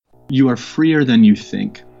You are freer than you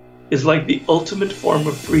think. Is like the ultimate form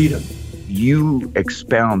of freedom. You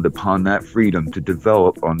expound upon that freedom to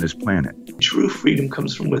develop on this planet. True freedom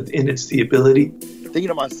comes from within. It's the ability. Thinking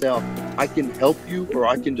to myself, I can help you or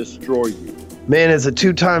I can destroy you. Man, as a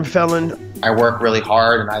two-time felon, I work really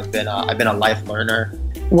hard, and I've been a life learner.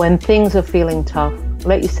 When things are feeling tough,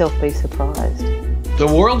 let yourself be surprised. The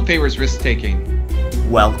world favors risk-taking.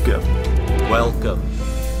 Welcome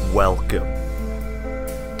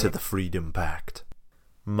to the Freedom Pact.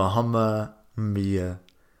 Mamma mia.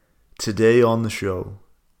 Today on the show,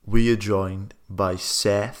 we are joined by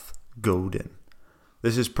Seth Godin.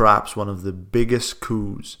 This is perhaps one of the biggest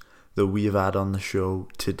coups that we have had on the show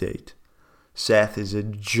to date. Seth is a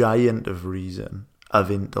giant of reason, of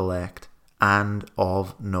intellect, and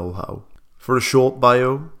of know-how. For a short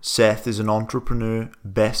bio, Seth is an entrepreneur,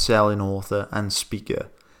 best-selling author, and speaker.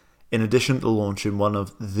 In addition to launching one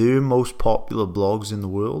of the most popular blogs in the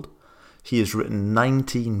world, he has written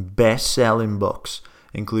 19 best-selling books,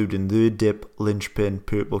 including The Dip, Linchpin,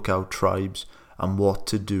 Purple Cow Tribes, and What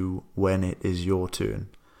to Do When It Is Your Turn.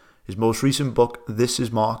 His most recent book, This Is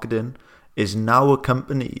Marketing, is now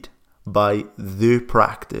accompanied by The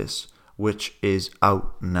Practice, which is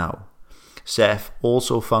out now. Seth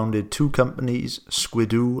also founded two companies,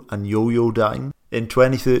 Squidoo and Yoyodyne. In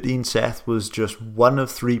 2013, Seth was just one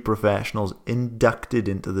of 3 professionals inducted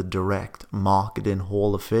into the Direct Marketing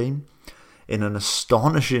Hall of Fame. In an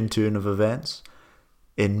astonishing turn of events,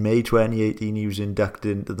 in May 2018, he was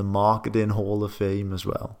inducted into the Marketing Hall of Fame as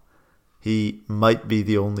well. He might be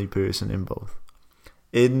the only person in both.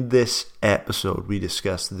 In this episode, we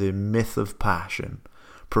discuss the myth of passion,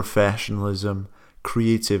 professionalism,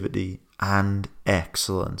 creativity, and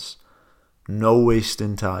excellence. No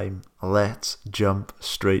wasting time. Let's jump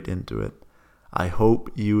straight into it. I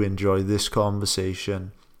hope you enjoy this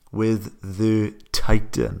conversation with the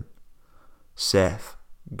Titan, Seth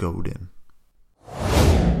Godin.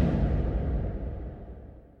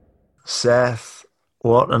 Seth,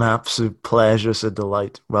 what an absolute pleasure, it's a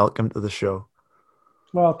delight. Welcome to the show.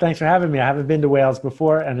 Well, thanks for having me. I haven't been to Wales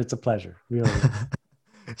before, and it's a pleasure, really.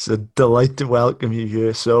 It's a delight to welcome you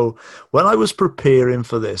here. So when I was preparing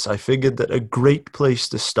for this, I figured that a great place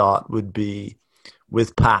to start would be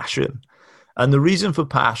with passion. And the reason for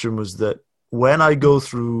passion was that when I go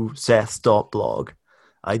through Seth's.blog,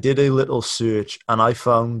 I did a little search and I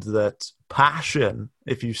found that passion,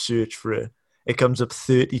 if you search for it, it comes up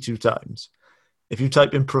 32 times. If you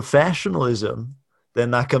type in professionalism,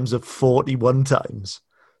 then that comes up 41 times.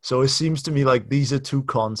 So it seems to me like these are two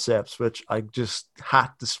concepts which I just had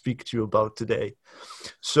to speak to you about today.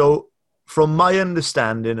 So from my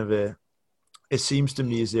understanding of it, it seems to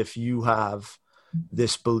me as if you have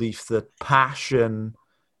this belief that passion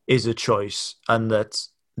is a choice, and that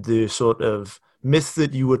the sort of myth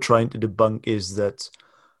that you were trying to debunk is that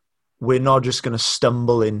we're not just going to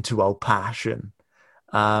stumble into our passion.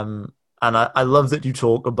 And I love that you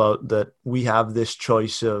talk about that we have this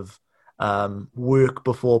choice of work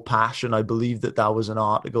before passion. I believe that was an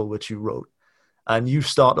article which you wrote. And you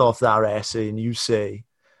start off that essay and you say,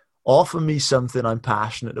 offer me something I'm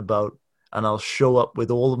passionate about and I'll show up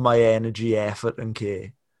with all of my energy, effort, and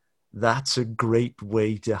care. That's a great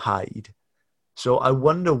way to hide. So I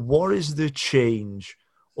wonder, what is the change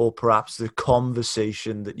or perhaps the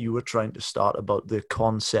conversation that you were trying to start about the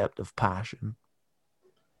concept of passion?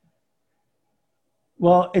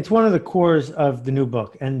 Well, it's one of the cores of the new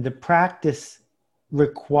book, and the practice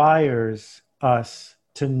requires us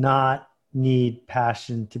to not need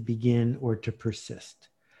passion to begin or to persist.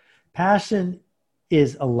 Passion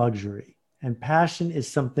is a luxury, and passion is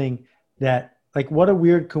something that, like, what a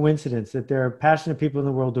weird coincidence that there are passionate people in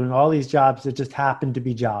the world doing all these jobs that just happen to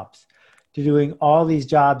be jobs, to doing all these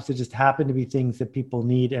jobs that just happen to be things that people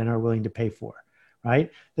need and are willing to pay for.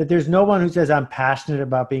 Right? That there's no one who says, I'm passionate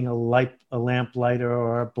about being a lamplighter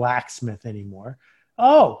or a blacksmith anymore.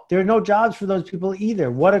 Oh, there are no jobs for those people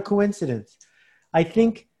either. What a coincidence. I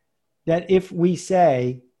think that if we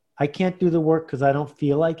say, I can't do the work because I don't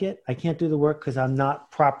feel like it, I can't do the work because I'm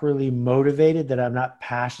not properly motivated, that I'm not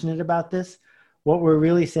passionate about this, what we're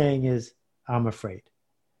really saying is, I'm afraid.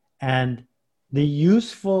 And the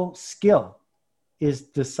useful skill is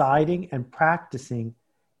deciding and practicing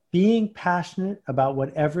being passionate about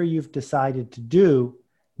whatever you've decided to do,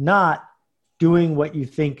 not doing what you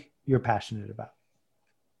think you're passionate about.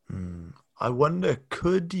 I wonder,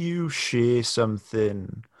 could you share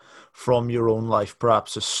something from your own life,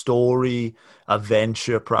 perhaps a story, a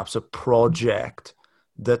venture, perhaps a project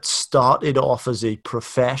that started off as a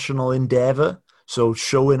professional endeavor? So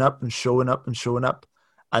showing up and showing up and showing up,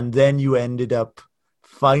 and then you ended up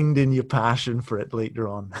finding your passion for it later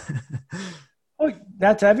on? Oh,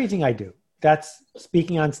 that's everything I do. That's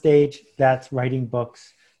speaking on stage. That's writing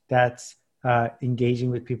books. That's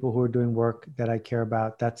engaging with people who are doing work that I care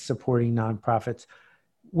about. That's supporting nonprofits.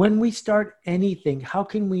 When we start anything, how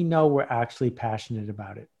can we know we're actually passionate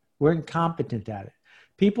about it? We're incompetent at it.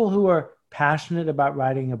 People who are passionate about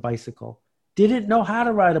riding a bicycle didn't know how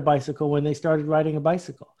to ride a bicycle when they started riding a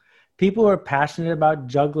bicycle. People who are passionate about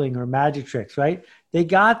juggling or magic tricks, right? They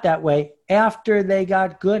got that way after they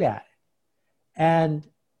got good at it. And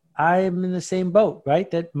I'm in the same boat, right?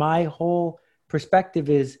 That my whole perspective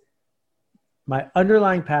is, my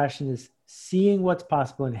underlying passion is seeing what's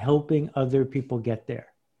possible and helping other people get there.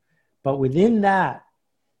 But within that,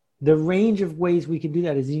 the range of ways we can do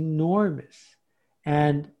that is enormous.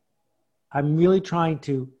 And I'm really trying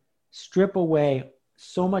to strip away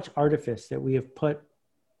so much artifice that we have put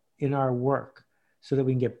in our work so that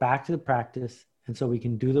we can get back to the practice and so we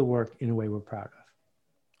can do the work in a way we're proud of.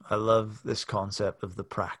 I love this concept of the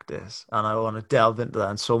practice, and I want to delve into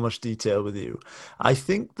that in so much detail with you. I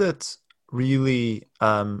think that really,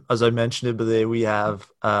 as I mentioned it there, we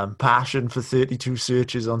have passion for 32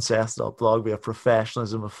 searches on Seth.blog. We have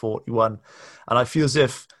professionalism of 41. And I feel as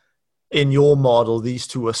if in your model, these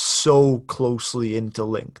two are so closely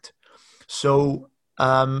interlinked. So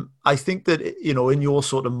I think that, you know, in your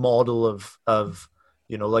sort of model of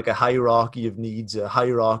you know, like a hierarchy of needs, a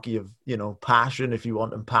hierarchy of, you know, passion, if you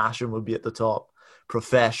want, and passion would be at the top.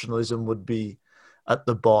 Professionalism would be at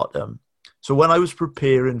the bottom. So when I was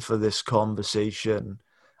preparing for this conversation,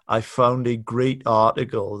 I found a great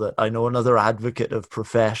article that I know another advocate of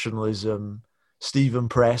professionalism, Stephen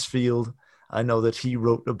Pressfield, I know that he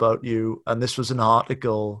wrote about you. And this was an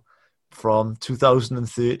article from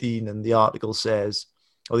 2013. And the article says,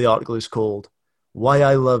 or the article is called, "Why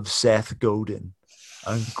I Love Seth Godin."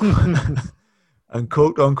 And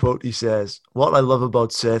quote unquote, he says, "What I love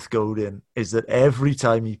about Seth Godin is that every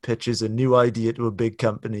time he pitches a new idea to a big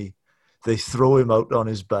company, they throw him out on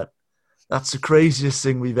his butt. That's the craziest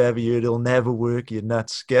thing we've ever heard. It'll never work. You're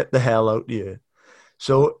nuts. Get the hell out of here."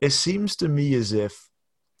 So it seems to me as if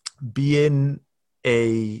being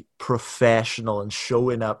a professional and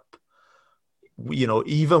showing up, you know,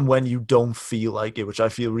 even when you don't feel like it, which I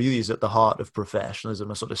feel really is at the heart of professionalism,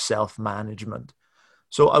 a sort of self-management.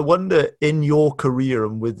 So I wonder, in your career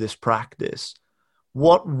and with this practice,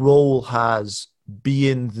 what role has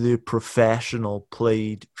being the professional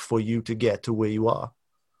played for you to get to where you are?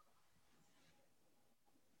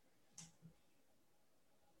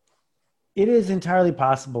 It is entirely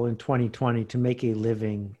possible in 2020 to make a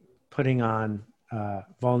living putting on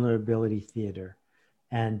vulnerability theater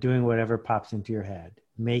and doing whatever pops into your head,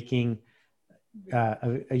 making a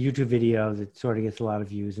YouTube video that sort of gets a lot of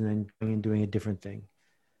views and then going and doing a different thing.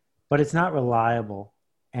 But it's not reliable,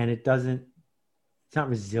 and it's not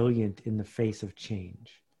resilient in the face of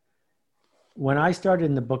change. When I started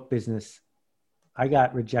in the book business, I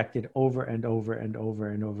got rejected over and over and over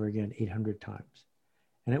and over again, 800 times.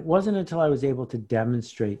 And it wasn't until I was able to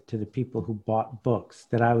demonstrate to the people who bought books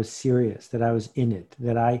that I was serious, that I was in it,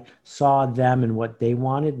 that I saw them and what they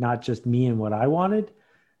wanted, not just me and what I wanted,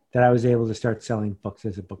 that I was able to start selling books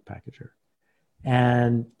as a book packager.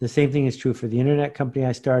 And the same thing is true for the internet company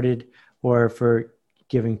I started or for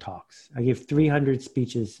giving talks. I gave 300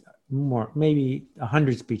 speeches, more, maybe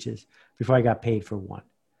 100 speeches before I got paid for one.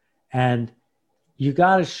 And you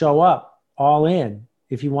got to show up all in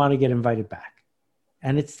if you want to get invited back.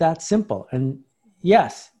 And it's that simple. And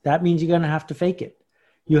yes, that means you're going to have to fake it.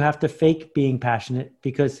 You have to fake being passionate,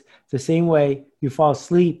 because the same way you fall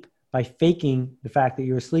asleep by faking the fact that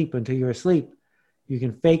you're asleep until you're asleep, you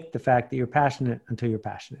can fake the fact that you're passionate until you're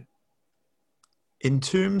passionate. In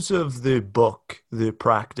terms of the book, the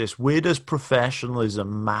practice, where does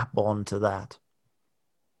professionalism map onto that?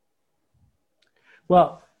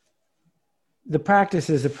 Well, the practice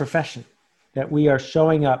is a profession, that we are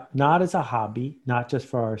showing up not as a hobby, not just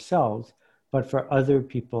for ourselves, but for other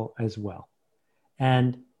people as well.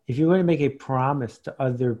 And if you're going to make a promise to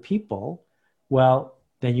other people, well,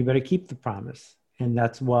 then you better keep the promise. And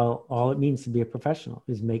that's all it means to be a professional,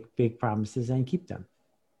 is make big promises and keep them.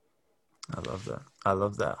 I love that. I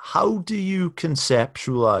love that. How do you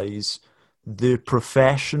conceptualize the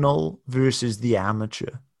professional versus the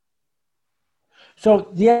amateur? So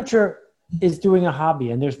the amateur is doing a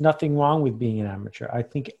hobby, and there's nothing wrong with being an amateur. I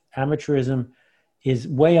think amateurism is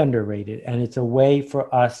way underrated, and it's a way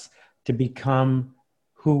for us to become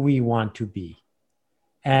who we want to be.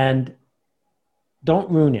 And don't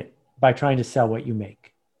ruin it by trying to sell what you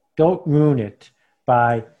make. Don't ruin it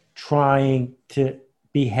by trying to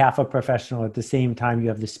be half a professional at the same time you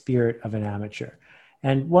have the spirit of an amateur.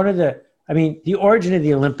 And the origin of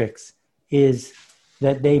the Olympics is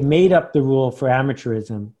that they made up the rule for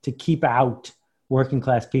amateurism to keep out working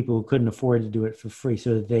class people who couldn't afford to do it for free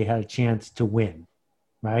so that they had a chance to win,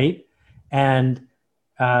 right? And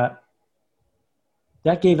that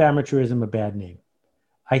gave amateurism a bad name.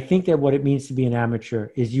 I think that what it means to be an amateur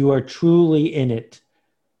is you are truly in it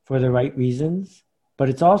for the right reasons, but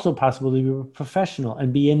it's also possible to be a professional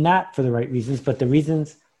and be in that for the right reasons, but the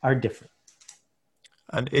reasons are different.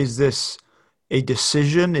 And is this a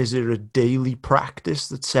decision? Is it a daily practice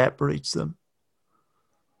that separates them?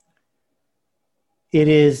 It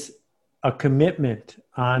is a commitment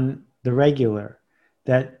on the regular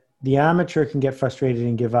that the amateur can get frustrated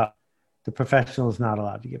and give up. The professional is not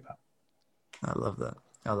allowed to give up. I love that.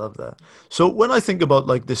 I love that. So when I think about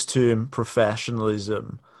like this term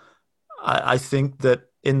professionalism, I think that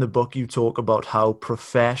in the book you talk about how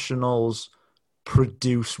professionals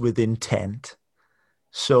produce with intent.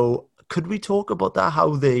 So could we talk about that,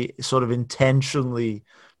 how they sort of intentionally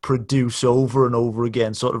produce over and over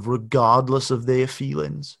again, sort of regardless of their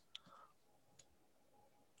feelings?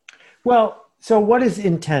 Well, so what is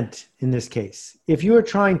intent in this case? If you are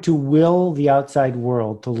trying to will the outside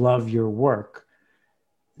world to love your work,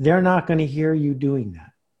 they're not going to hear you doing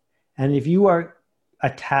that. And if you are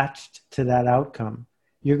attached to that outcome,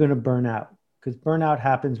 you're going to burn out, because burnout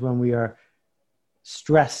happens when we are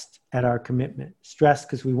stressed at our commitment, stressed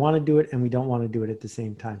because we want to do it and we don't want to do it at the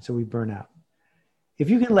same time. So we burn out. If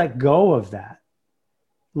you can let go of that,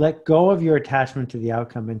 let go of your attachment to the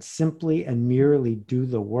outcome and simply and merely do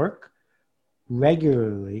the work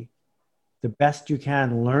regularly, the best you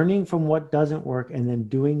can, learning from what doesn't work and then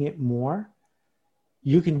doing it more,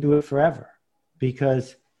 you can do it forever,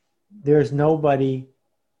 because there's nobody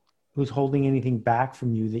who's holding anything back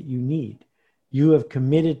from you that you need. You have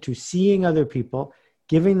committed to seeing other people,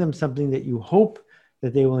 giving them something that you hope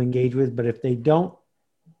that they will engage with, but if they don't,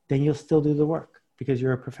 then you'll still do the work because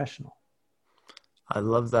you're a professional. I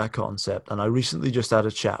love that concept. And I recently just had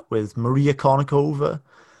a chat with Maria Konnikova,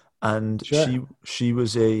 and Sure. she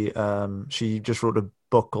was she just wrote a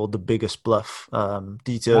book called The Biggest Bluff,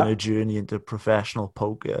 detailing her journey into professional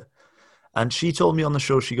poker. And she told me on the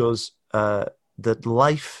show, she goes, that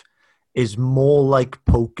life is more like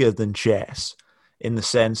poker than chess, in the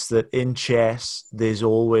sense that in chess, there's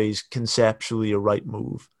always conceptually a right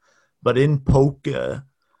move. But in poker,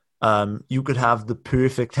 you could have the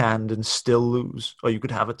perfect hand and still lose, or you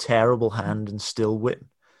could have a terrible hand and still win.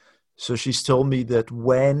 So she's told me that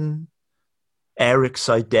when Eric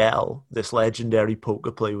Seidel, this legendary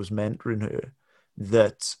poker player, was mentoring her,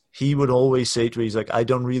 that he would always say to her, he's like, I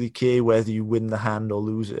don't really care whether you win the hand or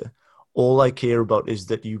lose it. All I care about is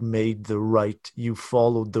that you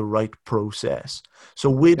followed the right process. So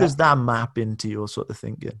where does that map into your sort of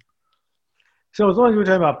thinking? So as long as we're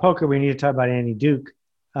talking about poker, we need to talk about Annie Duke,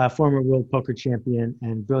 former world poker champion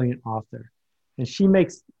and brilliant author. And she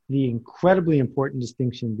makes the incredibly important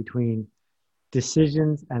distinction between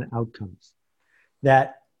decisions and outcomes.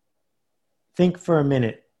 That, think for a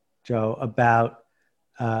minute, Joe, about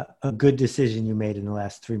a good decision you made in the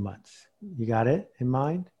last 3 months. You got it in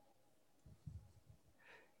mind?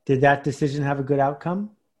 Did that decision have a good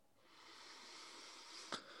outcome?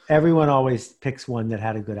 Everyone always picks one that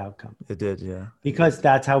had a good outcome. It did, yeah. Because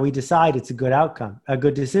that's how we decide it's a good outcome. A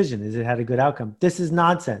good decision is it had a good outcome. This is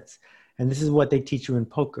nonsense. And this is what they teach you in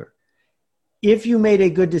poker. If you made a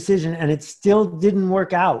good decision and it still didn't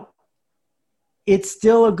work out, it's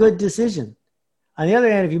still a good decision. On the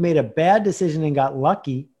other hand, if you made a bad decision and got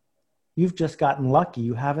lucky, you've just gotten lucky.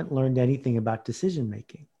 You haven't learned anything about decision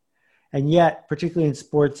making. And yet, particularly in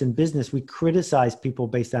sports and business, we criticize people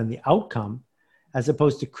based on the outcome as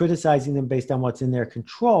opposed to criticizing them based on what's in their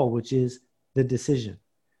control, which is the decision.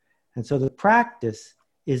 And so the practice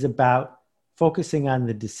is about focusing on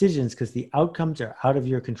the decisions because the outcomes are out of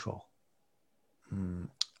your control.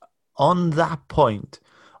 On that point,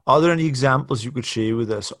 are there any examples you could share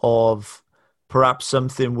with us of perhaps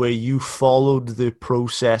something where you followed the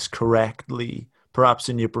process correctly, perhaps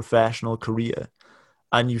in your professional career,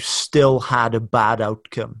 and you still had a bad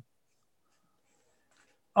outcome?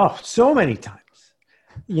 Oh, so many times.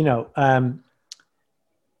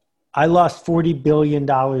 I lost $40 billion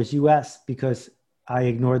US because I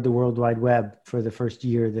ignored the World Wide Web for the first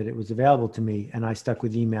year that it was available to me, and I stuck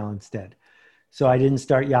with email instead. So I didn't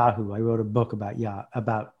start Yahoo. I wrote a book about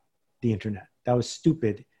the internet. That was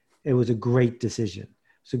stupid. It was a great decision.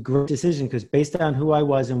 It's a great decision because based on who I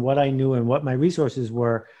was and what I knew and what my resources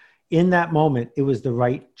were, in that moment, it was the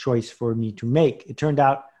right choice for me to make. It turned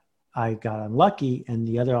out I got unlucky and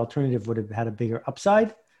the other alternative would have had a bigger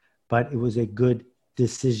upside, but it was a good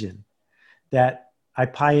decision. That I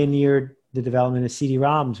pioneered the development of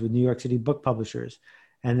CD-ROMs with New York City book publishers.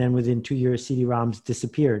 And then within 2 years, CD-ROMs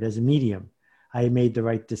disappeared as a medium. I made the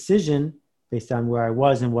right decision based on where I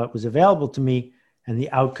was and what was available to me. And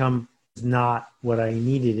the outcome was not what I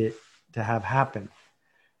needed it to have happen.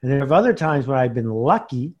 And there are other times where I've been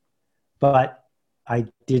lucky, but I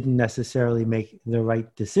didn't necessarily make the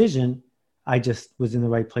right decision. I just was in the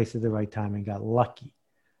right place at the right time and got lucky.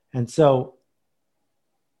 And so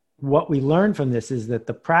what we learn from this is that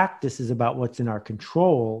the practice is about what's in our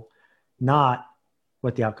control, not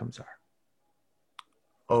what the outcomes are.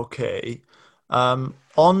 Okay.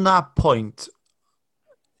 On that point,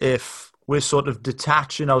 if we're sort of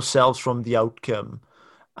detaching ourselves from the outcome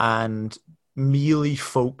and merely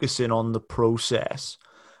focusing on the process,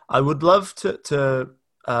 I would love to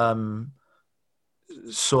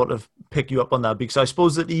sort of pick you up on that, because I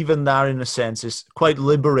suppose that even that, in a sense, is quite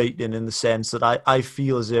liberating, in the sense that I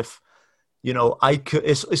feel as if, you know, I could,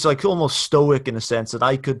 it's like almost stoic in a sense that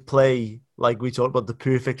I could play, like we talked about, the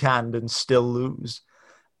perfect hand and still lose.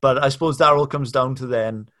 But I suppose that all comes down to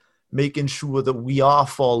then making sure that we are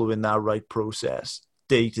following that right process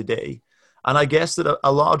day to day. And I guess that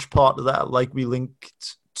a large part of that, like we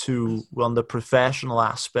linked to on the professional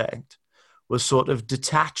aspect, was sort of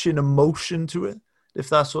detaching emotion to it, if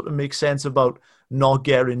that sort of makes sense, about not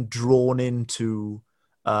getting drawn into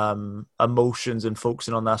emotions and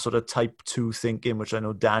focusing on that sort of type 2 thinking, which I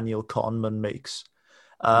know Daniel Kahneman makes.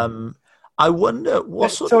 I wonder what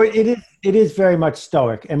sort so it is very much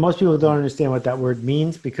stoic, and most people don't understand what that word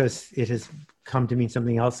means because it has come to mean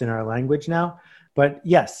something else in our language now. But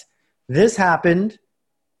yes, this happened.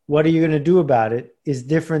 What are you going to do about it is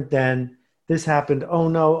different than this happened. Oh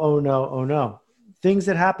no, oh no, oh no. Things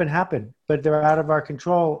that happen, but they're out of our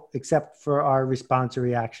control except for our response or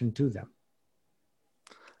reaction to them.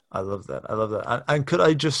 I love that. I love that. And could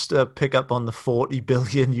I just pick up on the $40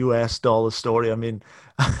 billion story? I mean,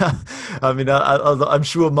 I'm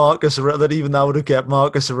sure that even that would have kept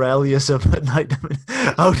Marcus Aurelius up at night.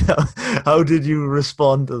 I mean, how did you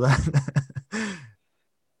respond to that?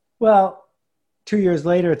 Well, 2 years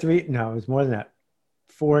later, it was more than that.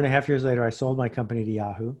 4.5 years later, I sold my company to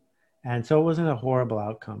Yahoo. And so it wasn't a horrible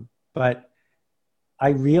outcome. But I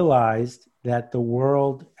realized that the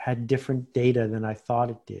world had different data than I thought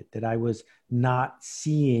it did, that I was not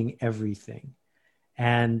seeing everything.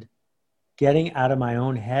 And getting out of my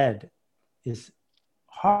own head is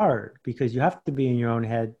hard because you have to be in your own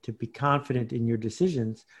head to be confident in your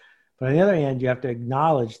decisions. But on the other hand, you have to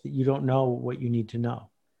acknowledge that you don't know what you need to know.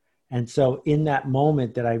 And so in that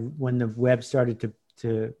moment when the web started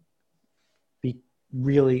to be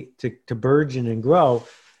really to burgeon and grow,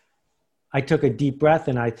 I took a deep breath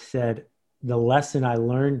and I said, the lesson I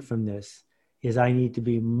learned from this is I need to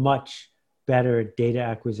be much better at data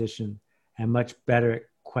acquisition and much better at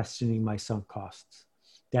questioning my sunk costs.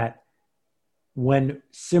 That when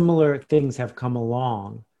similar things have come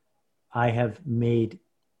along, I have made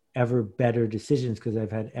ever better decisions because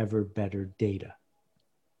I've had ever better data.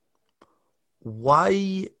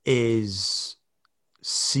 Why is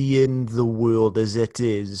seeing the world as it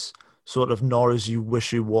is, sort of not as you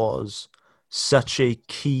wish it was, such a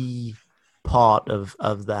key part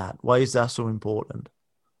of that? Why is that so important?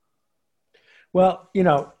 Well,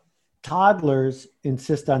 toddlers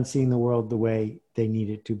insist on seeing the world the way they need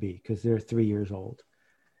it to be because they're 3 years old.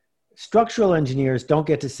 Structural engineers don't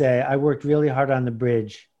get to say, I worked really hard on the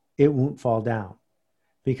bridge, it won't fall down,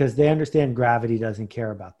 because they understand gravity doesn't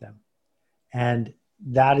care about them. And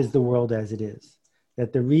that is the world as it is.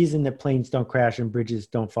 That the reason that planes don't crash and bridges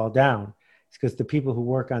don't fall down is because the people who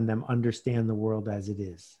work on them understand the world as it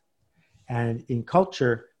is. And in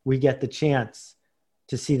culture, we get the chance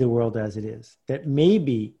to see the world as it is. That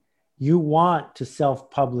maybe you want to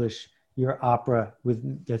self-publish your opera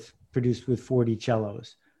that's produced with 40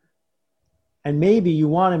 cellos. And maybe you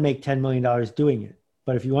want to make $10 million doing it.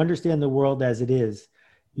 But if you understand the world as it is,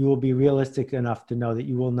 you will be realistic enough to know that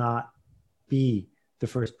you will not be the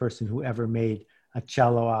first person who ever made a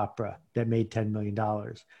cello opera that made $10 million.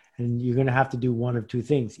 And you're going to have to do one of two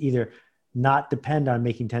things, either not depend on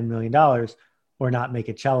making $10 million or not make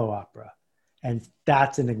a cello opera. And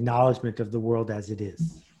that's an acknowledgement of the world as it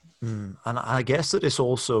is. And I guess that it's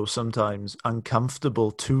also sometimes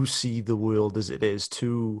uncomfortable to see the world as it is,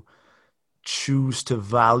 to choose to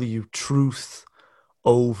value truth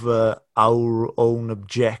over our own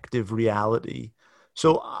objective reality.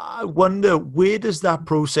 So I wonder, where does that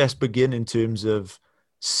process begin in terms of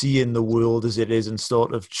seeing the world as it is and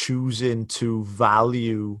sort of choosing to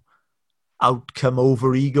value outcome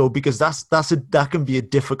over ego? Because that can be a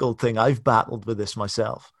difficult thing. I've battled with this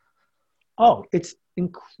myself. Oh, it's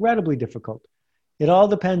incredibly difficult. It all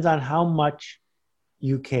depends on how much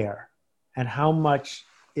you care and how much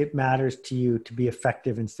it matters to you to be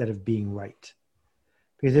effective instead of being right.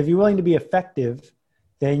 Because if you're willing to be effective,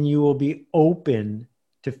 then you will be open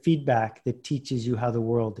to feedback that teaches you how the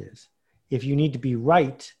world is. If you need to be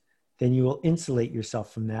right, then you will insulate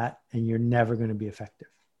yourself from that and you're never going to be effective.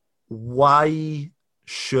 Why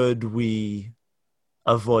should we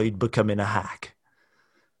avoid becoming a hack?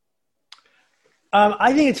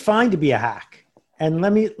 I think it's fine to be a hack. And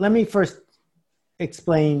let me first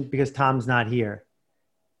explain, because Tom's not here.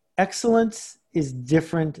 Excellence is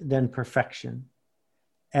different than perfection.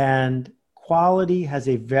 And quality has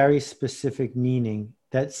a very specific meaning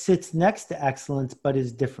that sits next to excellence, but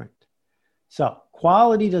is different. So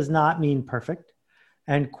quality does not mean perfect,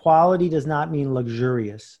 and quality does not mean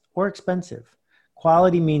luxurious or expensive.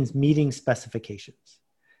 Quality means meeting specifications.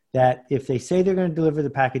 That if they say they're going to deliver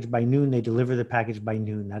the package by noon, they deliver the package by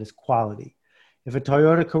noon. That is quality. If a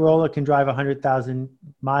Toyota Corolla can drive 100,000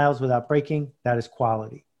 miles without braking, that is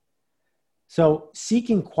quality. So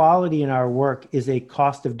seeking quality in our work is a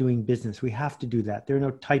cost of doing business. We have to do that. There are no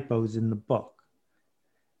typos in the book.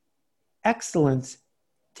 Excellence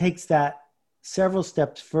takes that several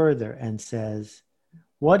steps further and says,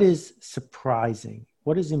 what is surprising?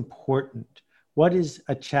 What is important? What is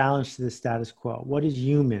a challenge to the status quo? What is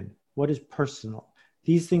human? What is personal?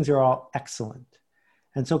 These things are all excellent.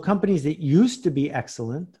 And so companies that used to be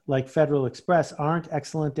excellent, like Federal Express, aren't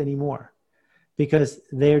excellent anymore because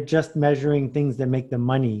they're just measuring things that make them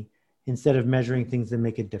money instead of measuring things that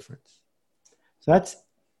make a difference. So that's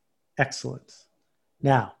excellence.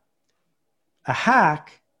 Now, a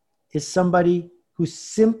hack is somebody who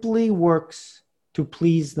simply works to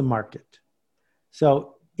please the market.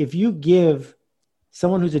 So if you give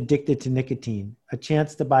someone who's addicted to nicotine a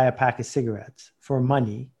chance to buy a pack of cigarettes for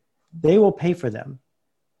money, they will pay for them.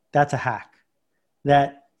 That's a hack.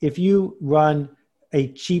 That if you run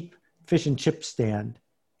a cheap fish and chip stand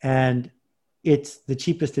and it's the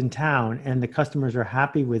cheapest in town and the customers are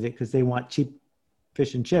happy with it because they want cheap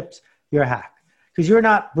fish and chips, you're a hack. Because you're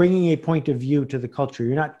not bringing a point of view to the culture.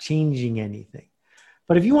 You're not changing anything.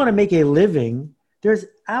 But if you want to make a living, there's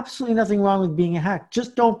absolutely nothing wrong with being a hack.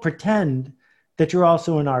 Just don't pretend that you're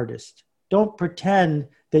also an artist. Don't pretend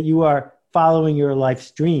that you are following your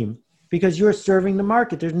life's dream because you're serving the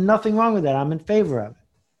market. There's nothing wrong with that. I'm in favor of it.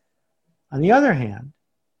 On the other hand,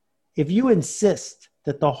 if you insist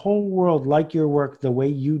that the whole world like your work the way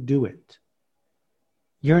you do it,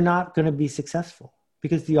 you're not going to be successful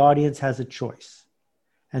because the audience has a choice.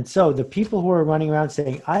 And so the people who are running around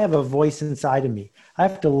saying, I have a voice inside of me, I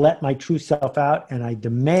have to let my true self out and I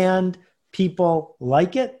demand people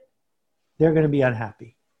like it, they're going to be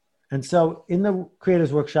unhappy. And so in the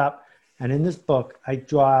Creators Workshop and in this book, I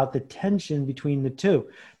draw out the tension between the two.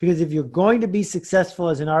 Because if you're going to be successful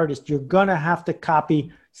as an artist, you're going to have to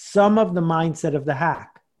copy some of the mindset of the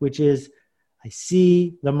hack, which is, I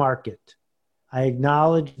see the market. I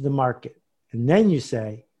acknowledge the market. And then you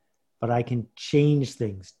say, but I can change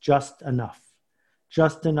things just enough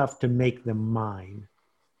to make them mine.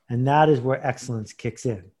 And that is where excellence kicks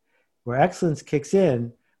in. Where excellence kicks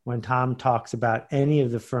in, when Tom talks about any of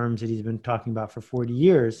the firms that he's been talking about for 40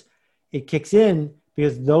 years, it kicks in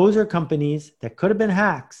because those are companies that could have been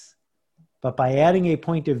hacks, but by adding a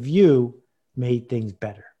point of view, made things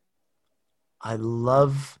better. I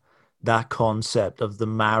love that concept of the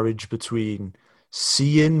marriage between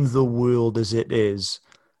seeing the world as it is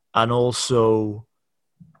and also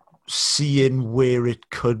seeing where it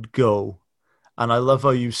could go. And I love how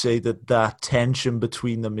you say that that tension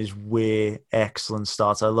between them is where excellence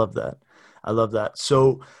starts. I love that. I love that.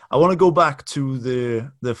 So I want to go back to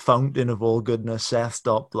the fountain of all goodness,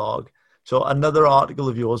 Seth.blog. So another article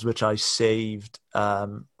of yours, which I saved,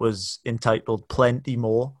 was entitled Plenty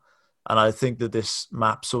More. And I think that this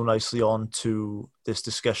maps so nicely onto this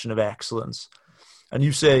discussion of excellence. And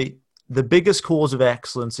you say, the biggest cause of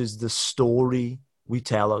excellence is the story we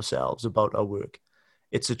tell ourselves about our work.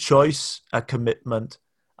 It's a choice, a commitment,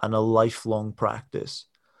 and a lifelong practice.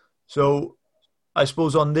 So I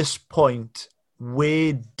suppose on this point,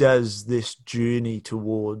 where does this journey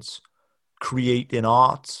towards creating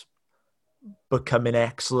art, becoming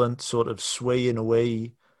excellent, sort of swaying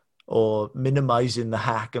away or minimizing the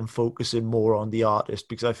hack and focusing more on the artist?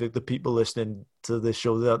 Because I think the people listening to this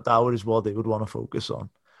show, that is what they would want to focus on.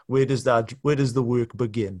 Where does the work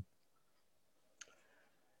begin?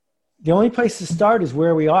 The only place to start is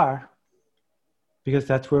where we are, because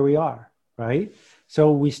that's where we are, right?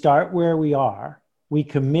 So we start where we are. We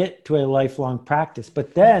commit to a lifelong practice.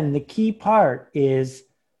 But then the key part is,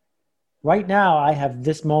 right now I have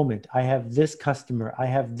this moment. I have this customer. I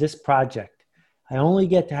have this project. I only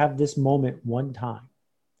get to have this moment one time.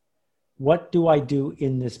 What do I do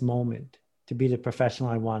in this moment to be the professional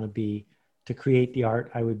I want to be, to create the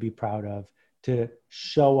art I would be proud of, to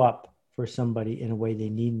show up for somebody in a way they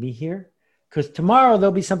need me here? Because tomorrow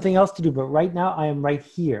there'll be something else to do, but right now I am right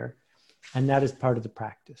here. And that is part of the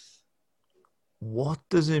practice. What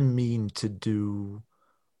does it mean to do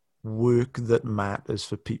work that matters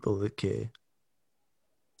for people that care?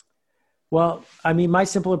 Well, I mean, my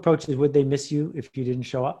simple approach is, would they miss you if you didn't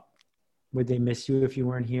show up? Would they miss you if you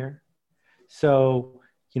weren't here? So,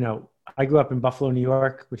 I grew up in Buffalo, New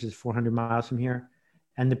York, which is 400 miles from here.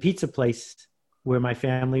 And the pizza place where my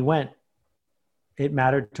family went, it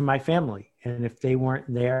mattered to my family. And if they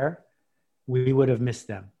weren't there, we would have missed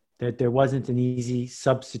them. That there wasn't an easy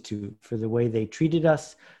substitute for the way they treated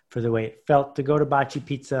us, for the way it felt to go to Bocce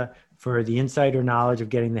Pizza, for the insider knowledge of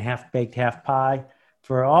getting the half-baked half pie,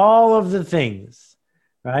 for all of the things,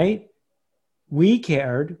 right? We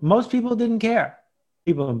cared. Most people didn't care.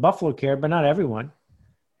 People in Buffalo cared, but not everyone.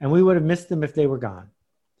 And we would have missed them if they were gone.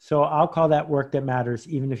 So I'll call that work that matters,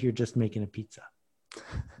 even if you're just making a pizza.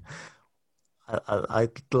 I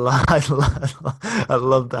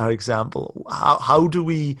love that example. How do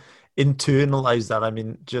we internalize that? I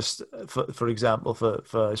mean, just for example, for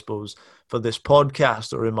I suppose for this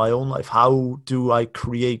podcast or in my own life, how do I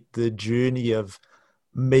create the journey of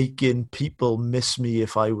making people miss me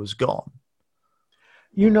if I was gone?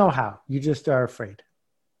 You know how. You just are afraid.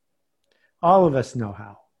 All of us know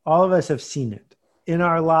how. All of us have seen it. In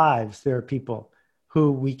our lives, there are people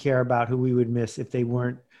who we care about, who we would miss if they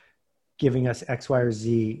weren't giving us X, Y, or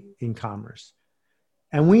Z in commerce.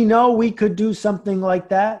 And we know we could do something like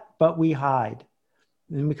that, but we hide.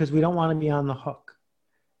 And because we don't want to be on the hook.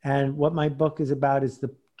 And what my book is about is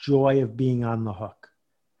the joy of being on the hook,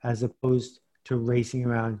 as opposed to racing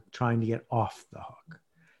around trying to get off the hook.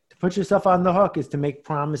 To put yourself on the hook is to make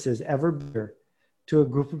promises ever bigger to a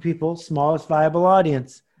group of people, smallest viable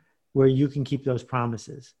audience, where you can keep those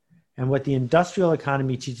promises. And what the industrial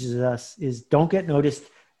economy teaches us is don't get noticed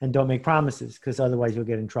and don't make promises, because otherwise you'll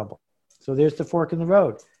get in trouble. So there's the fork in the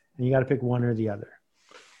road, and you got to pick one or the other.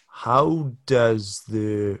 How does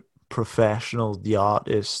the professional, the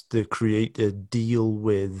artist, the creator deal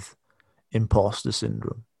with imposter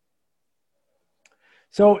syndrome?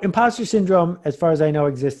 So imposter syndrome, as far as I know,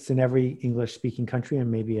 exists in every English-speaking country and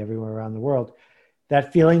maybe everywhere around the world.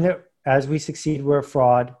 That feeling that as we succeed, we're a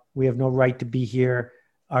fraud, we have no right to be here,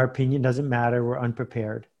 our opinion doesn't matter, we're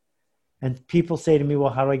unprepared. And people say to me,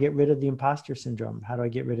 well, how do I get rid of the imposter syndrome? How do I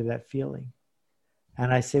get rid of that feeling?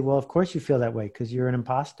 And I say, well, of course you feel that way because you're an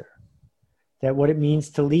imposter. That what it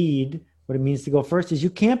means to lead, what it means to go first is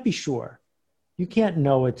you can't be sure. You can't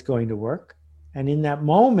know it's going to work. And in that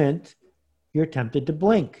moment, you're tempted to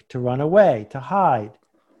blink, to run away, to hide.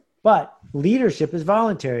 But leadership is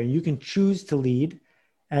voluntary. You can choose to lead.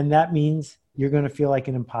 And that means you're going to feel like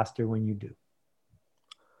an imposter when you do.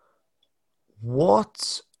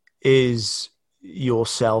 What is your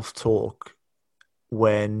self-talk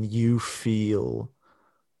when you feel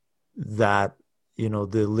that, the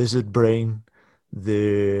lizard brain,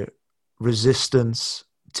 the resistance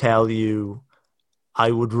tell you,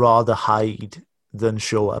 I would rather hide than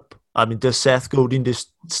show up? I mean, does Seth Godin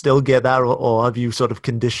just still get that, or have you sort of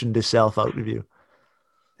conditioned yourself out of you?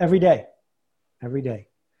 Every day.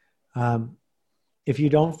 If you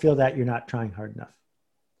don't feel that, you're not trying hard enough.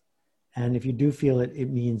 And if you do feel it, it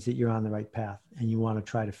means that you're on the right path and you want to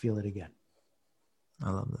try to feel it again.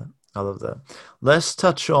 I love that. Let's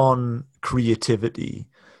touch on creativity.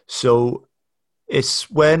 So it's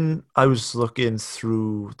when I was looking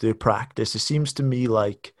through the practice, it seems to me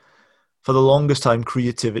like for the longest time,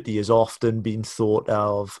 creativity has often been thought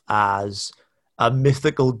of as a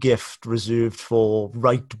mythical gift reserved for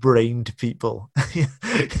right-brained people,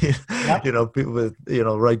 Yep. People with,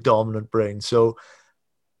 right dominant brain. So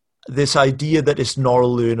this idea that it's not a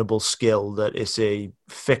learnable skill, that it's a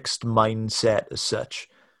fixed mindset as such.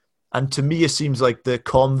 And to me, it seems like the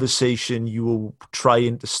conversation you were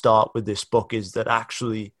trying to start with this book is that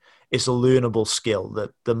actually it's a learnable skill,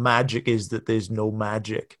 that the magic is that there's no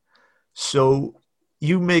magic. So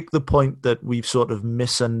you make the point that we've sort of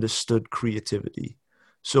misunderstood creativity.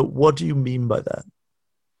 So what do you mean by that?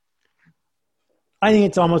 I think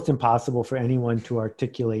it's almost impossible for anyone to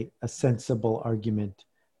articulate a sensible argument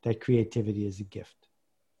that creativity is a gift.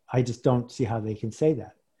 I just don't see how they can say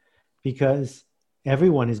that, because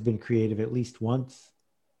everyone has been creative at least once.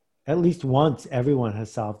 At least once, everyone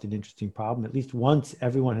has solved an interesting problem. At least once,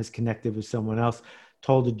 everyone has connected with someone else,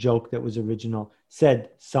 told a joke that was original, said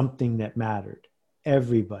something that mattered.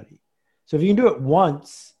 Everybody. So if you can do it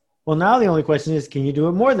once, Well, now the only question is, can you do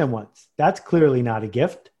it more than once? That's clearly not a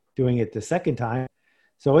gift, doing it the second time.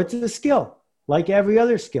 So it's a skill, like every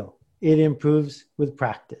other skill. It improves with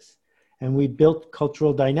practice. And we built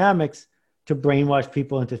cultural dynamics to brainwash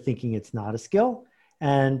people into thinking it's not a skill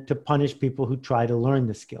and to punish people who try to learn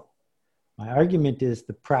the skill. My argument is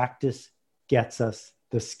the practice gets us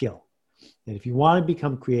the skill. And if you want to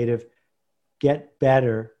become creative, get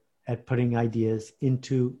better at putting ideas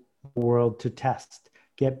into the world to test.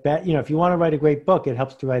 If you want to write a great book, it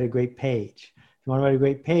helps to write a great page. If you want to write a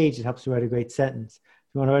great page, it helps to write a great sentence.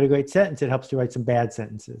 If you want to write a great sentence, it helps to write some bad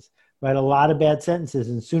sentences. Write a lot of bad sentences,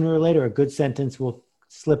 and sooner or later, a good sentence will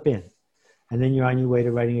slip in. And then you're on your way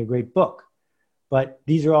to writing a great book. But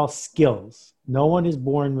these are all skills. No one is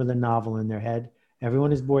born with a novel in their head.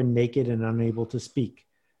 Everyone is born naked and unable to speak.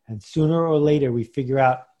 And sooner or later, we figure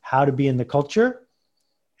out how to be in the culture.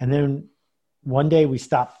 And then one day we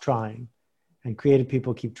stop trying, and creative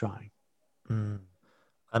people keep trying. And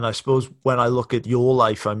I suppose when I look at your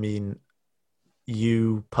life, I mean,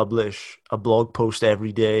 you publish a blog post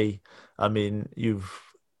every day. I mean, you've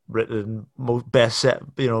written more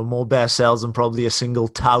bestsellers than probably a single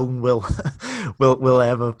town will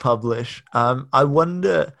ever publish. I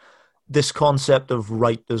wonder this concept of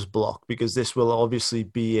writer's block, because this will obviously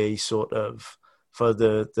be a sort of, for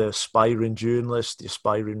the aspiring journalist, the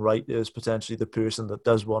aspiring writers, potentially the person that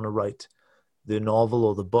does want to write the novel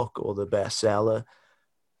or the book or the bestseller.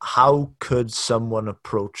 How could someone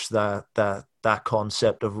approach that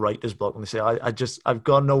concept of writer's block when they say, I've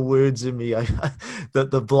got no words in me,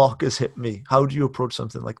 the block has hit me? How do you approach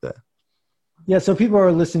something like that? Yeah, so people who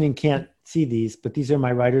are listening can't see these, but these are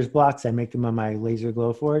my writer's blocks. I make them on my laser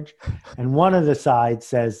glow forge. And one of the sides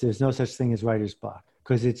says there's no such thing as writer's block,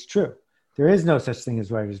 because it's true. There is no such thing as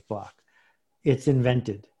writer's block. It's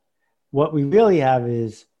invented. What we really have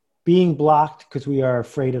is being blocked because we are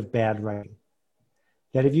afraid of bad writing.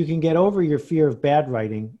 That if you can get over your fear of bad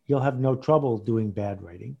writing, you'll have no trouble doing bad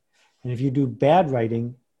writing. And if you do bad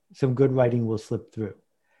writing, some good writing will slip through.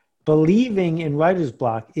 Believing in writer's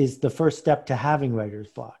block is the first step to having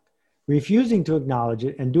writer's block. Refusing to acknowledge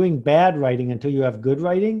it and doing bad writing until you have good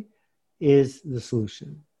writing is the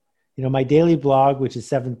solution. You know, my daily blog, which is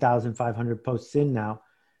 7,500 posts in now,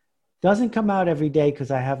 doesn't come out every day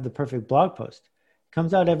because I have the perfect blog post. It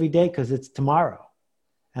comes out every day because it's tomorrow.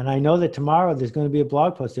 And I know that tomorrow there's going to be a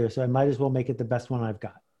blog post there, so I might as well make it the best one I've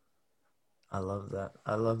got. I love that.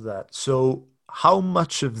 I love that. So how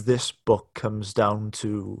much of this book comes down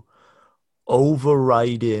to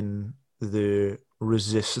overriding the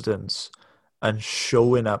resistance and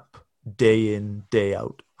showing up day in, day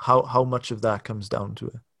out? How much of that comes down to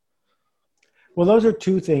it? Well, those are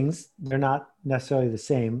two things. They're not necessarily the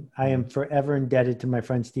same. I am forever indebted to my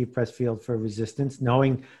friend Steve Pressfield for Resistance.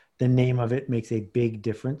 Knowing the name of it makes a big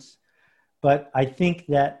difference. But I think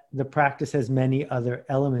that the practice has many other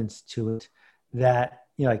elements to it that,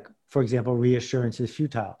 you know, like, for example, reassurance is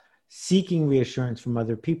futile. Seeking reassurance from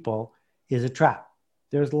other people is a trap.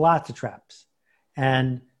 There's lots of traps.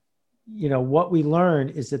 And, you know, what we learn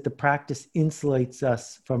is that the practice insulates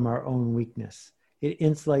us from our own weakness. It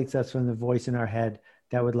insulates us from the voice in our head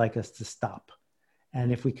that would like us to stop.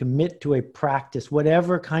 And if we commit to a practice,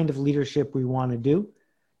 whatever kind of leadership we want to do,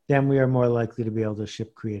 then we are more likely to be able to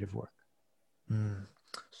ship creative work.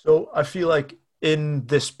 So I feel like in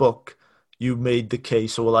this book, you made the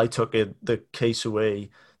case, or I took the case away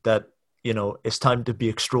that, you know, it's time to be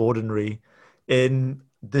extraordinary. In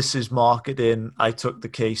This Is Marketing, I took the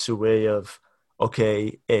case away of,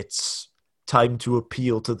 okay, it's time to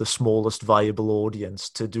appeal to the smallest viable audience,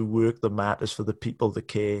 to do work that matters for the people that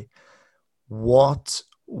care. What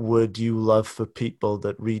would you love for people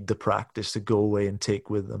that read the practice to go away and take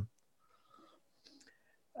with them?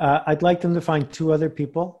 I'd like them to find two other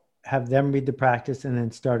people, have them read the practice, and then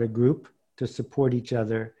start a group to support each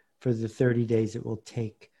other for the 30 days it will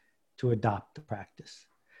take to adopt the practice.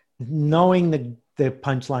 Knowing the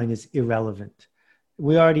punchline is irrelevant.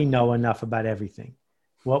 We already know enough about everything.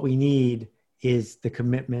 What we need is the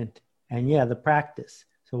commitment and, the practice.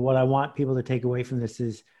 So what I want people to take away from this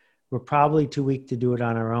is we're probably too weak to do it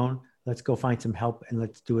on our own. Let's go find some help and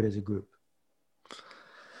let's do it as a group.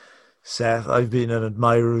 Seth, I've been an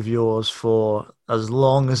admirer of yours for as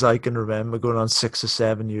long as I can remember, going on 6 or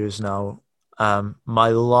 7 years now. My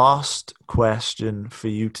last question for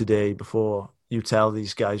you today, before you tell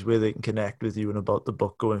these guys where they can connect with you and about the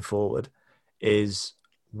book going forward, is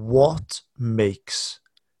what makes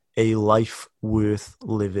a life worth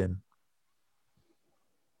living?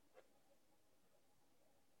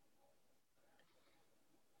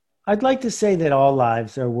 I'd like to say that all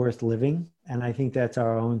lives are worth living, and I think that's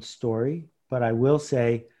our own story. But I will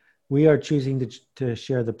say we are choosing to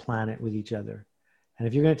share the planet with each other. And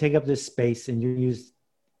if you're going to take up this space and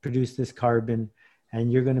produce this carbon and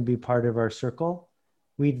you're going to be part of our circle,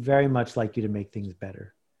 we'd very much like you to make things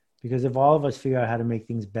better. Because if all of us figure out how to make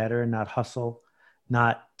things better and not hustle,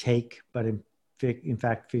 not take, but in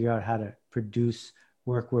fact, figure out how to produce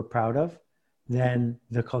work we're proud of, then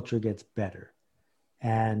the culture gets better.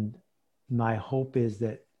 And my hope is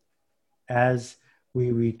that as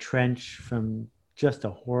we retrench from just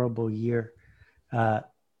a horrible year, the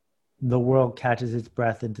world catches its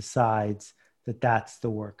breath and decides that that's the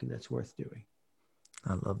work that's worth doing.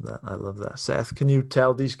 I love that. I love that. Seth, can you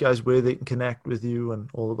tell these guys where they can connect with you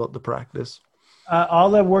and all about the practice?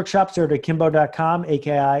 All the workshops are at akimbo.com,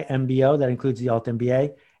 AKIMBO. That includes the Alt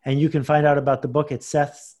MBA. And you can find out about the book at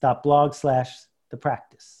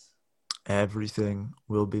seths.blog/thepractice. Everything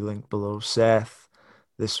will be linked below. Seth,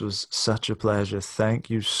 this was such a pleasure. Thank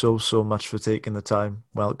you so much for taking the time.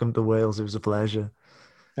 Welcome to Wales. It was a pleasure.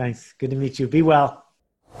 Thanks. Good to meet you. Be well.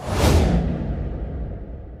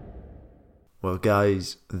 Well,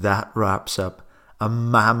 guys, that wraps up a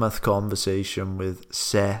mammoth conversation with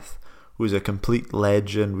Seth, who's a complete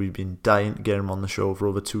legend. We've been dying to get him on the show for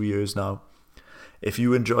over 2 years now. If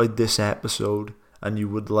you enjoyed this episode and you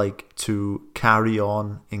would like to carry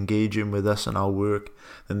on engaging with us and our work,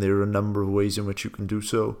 then there are a number of ways in which you can do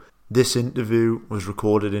so. This interview was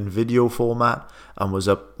recorded in video format and was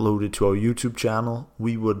uploaded to our YouTube channel.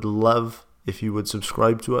 We would love if you would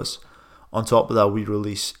subscribe to us. On top of that, we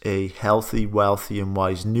release a Healthy, Wealthy and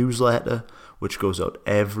Wise newsletter, which goes out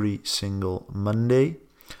every single Monday.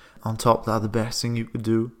 On top of that, the best thing you could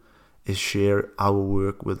do is share our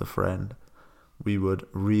work with a friend. We would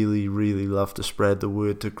really love to spread the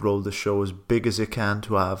word to grow the show as big as it can,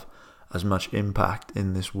 to have as much impact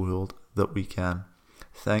in this world that we can.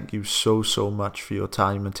 Thank you so much for your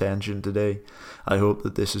time and attention today. I hope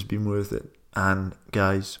that this has been worth it. And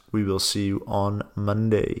guys, we will see you on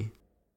Monday.